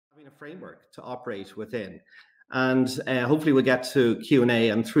a framework to operate within. And hopefully we'll get to Q&A,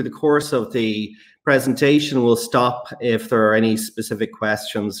 and through the course of the presentation, we'll stop if there are any specific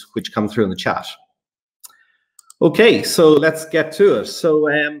questions which come through in the chat. Okay, so let's get to it.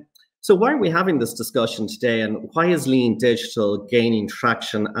 So why are we having this discussion today, and why is Lean Digital gaining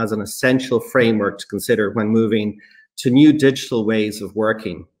traction as an essential framework to consider when moving to new digital ways of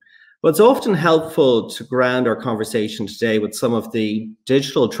working? Well, it's often helpful to ground our conversation today with some of the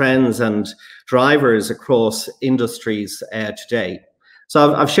digital trends and drivers across industries today.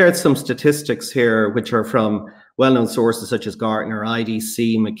 So I've shared some statistics here, which are from well-known sources such as Gartner,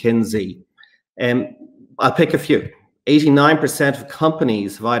 IDC, McKinsey. I'll pick a few. 89% of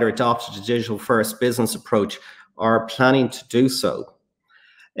companies have either adopted a digital-first business approach or are planning to do so.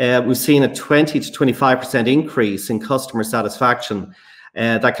 We've seen a 20 to 25% increase in customer satisfaction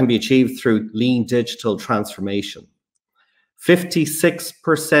that can be achieved through lean digital transformation.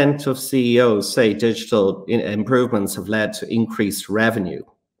 56% of CEOs say digital improvements have led to increased revenue.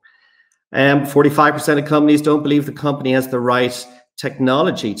 45% of companies don't believe the company has the right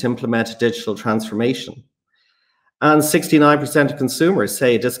technology to implement a digital transformation. And 69% of consumers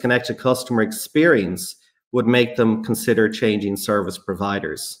say a disconnected customer experience would make them consider changing service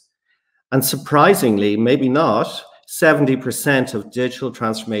providers. And surprisingly, maybe not, 70% of digital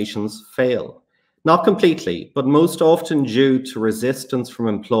transformations fail. Not completely, but most often due to resistance from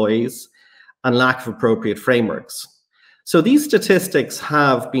employees and lack of appropriate frameworks. So these statistics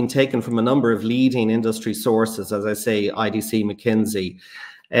have been taken from a number of leading industry sources, as I say, IDC, McKinsey.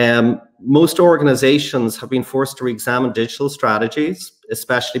 Most organizations have been forced to re-examine digital strategies,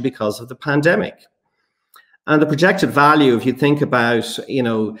 especially because of the pandemic. And the projected value, if you think about,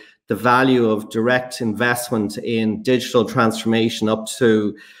 the value of direct investment in digital transformation up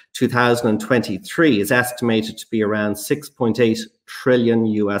to 2023 is estimated to be around $6.8 trillion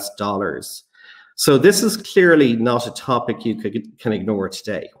US. So this is clearly not a topic you can ignore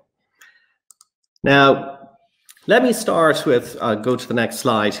today. Now, let me start with, go to the next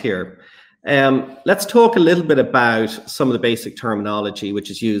slide here. Let's talk a little bit about some of the basic terminology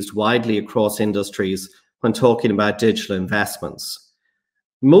which is used widely across industries when talking about digital investments.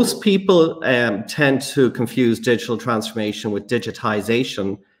 Most people tend to confuse digital transformation with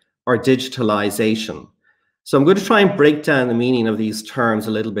digitization or digitalization. So I'm going to try and break down the meaning of these terms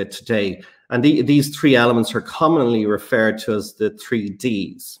a little bit today. And these three elements are commonly referred to as the 3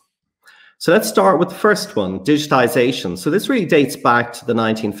 Ds. So let's start with the first one, digitization. So this really dates back to the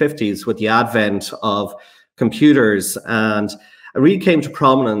 1950s with the advent of computers, and it really came to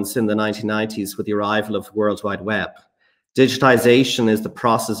prominence in the 1990s with the arrival of the World Wide Web. Digitization is the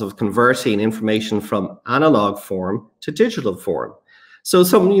process of converting information from analog form to digital form. So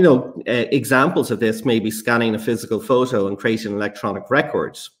some, examples of this may be scanning a physical photo and creating an electronic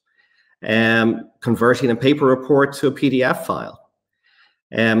record, converting a paper report to a PDF file.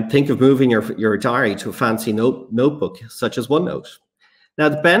 Think of moving your diary to a fancy notebook, such as OneNote. Now,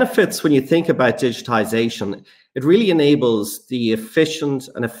 the benefits when you think about digitization, it really enables the efficient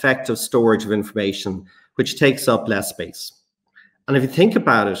and effective storage of information, which takes up less space. And if you think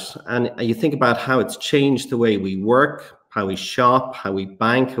about it, and you think about how it's changed the way we work, how we shop, how we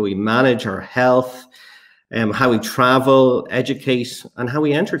bank, how we manage our health, how we travel, educate, and how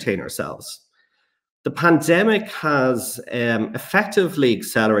we entertain ourselves. The pandemic has effectively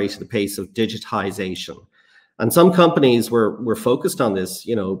accelerated the pace of digitization. And some companies were focused on this,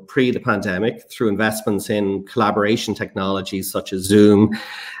 pre the pandemic through investments in collaboration technologies such as Zoom,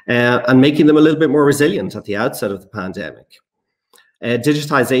 and making them a little bit more resilient at the outset of the pandemic.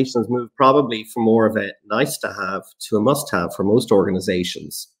 Digitization has moved probably from more of a nice to have to a must have for most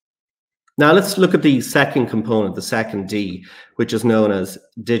organizations. Now let's look at the second component, the second D, which is known as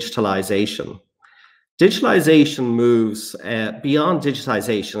digitalization. Digitalization moves beyond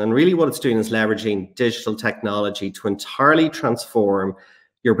digitization, and really what it's doing is leveraging digital technology to entirely transform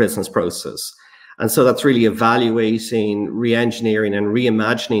your business process. And so that's really evaluating, re-engineering, and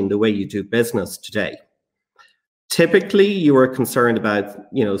reimagining the way you do business today. Typically, you are concerned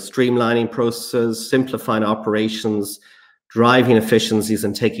about, streamlining processes, simplifying operations, driving efficiencies,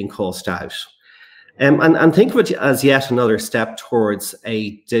 and taking cost out. And think of it as yet another step towards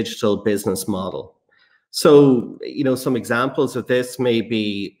a digital business model. So, some examples of this may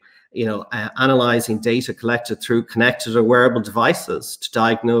be, analyzing data collected through connected or wearable devices to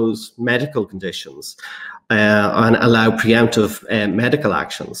diagnose medical conditions and allow preemptive medical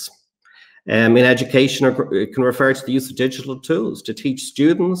actions. In education, it can refer to the use of digital tools to teach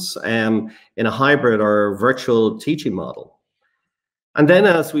students in a hybrid or virtual teaching model. And then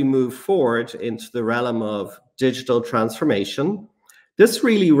as we move forward into the realm of digital transformation, This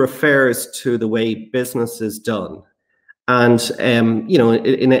really refers to the way business is done. And, you know,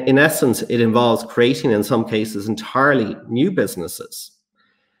 in essence, it involves creating, in some cases, entirely new businesses.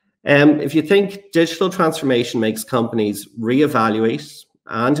 If you think digital transformation makes companies reevaluate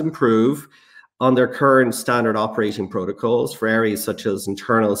and improve on their current standard operating protocols for areas such as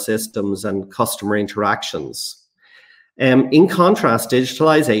internal systems and customer interactions. In contrast,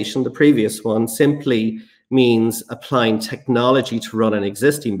 digitalization, the previous one, simply means applying technology to run an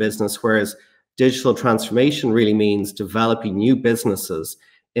existing business, whereas digital transformation really means developing new businesses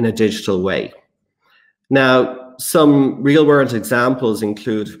in a digital way. Now, some real-world examples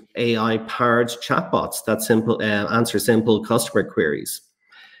include AI-powered chatbots that answer simple customer queries.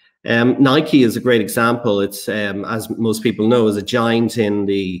 Nike is a great example. It's, as most people know, is a giant in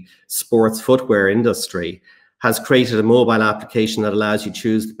the sports footwear industry, has created a mobile application that allows you to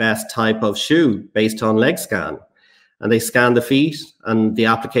choose the best type of shoe based on leg scan. And they scan the feet, and the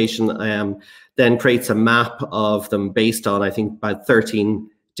application then creates a map of them based on, I think, about 13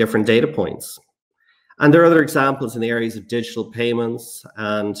 different data points. And there are other examples in the areas of digital payments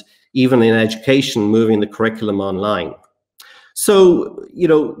and even in education, moving the curriculum online. So, you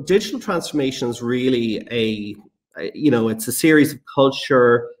know, digital transformation is really it's a series of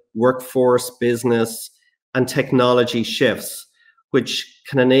culture, workforce, business, and technology shifts, which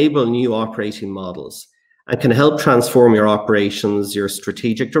can enable new operating models and can help transform your operations, your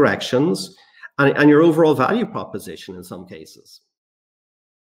strategic directions, and your overall value proposition in some cases.